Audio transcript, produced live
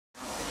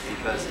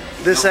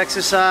This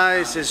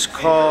exercise is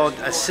called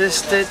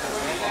assisted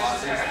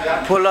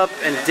pull-up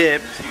and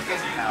dip,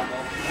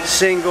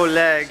 single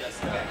leg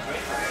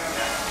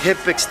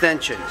hip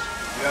extension.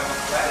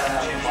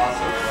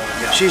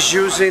 She's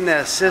using the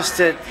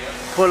assisted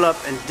pull-up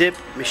and dip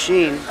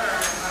machine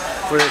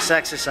for this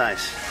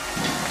exercise.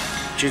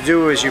 What you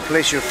do is you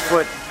place your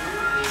foot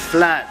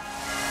flat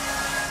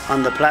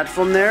on the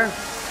platform there,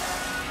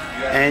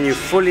 and you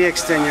fully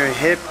extend your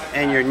hip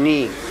and your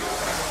knee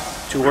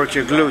to work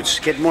your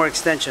glutes. Get more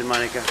extension,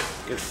 Monica.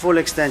 Get full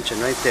extension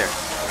right there.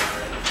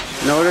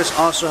 Notice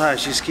also how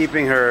she's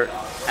keeping her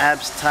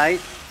abs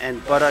tight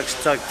and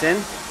buttocks tucked in.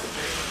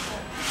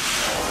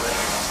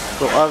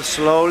 Go up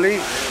slowly,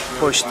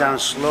 push down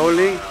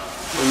slowly.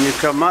 When you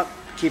come up,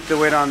 keep the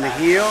weight on the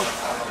heel.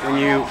 When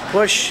you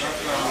push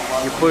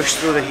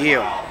through the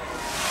heel.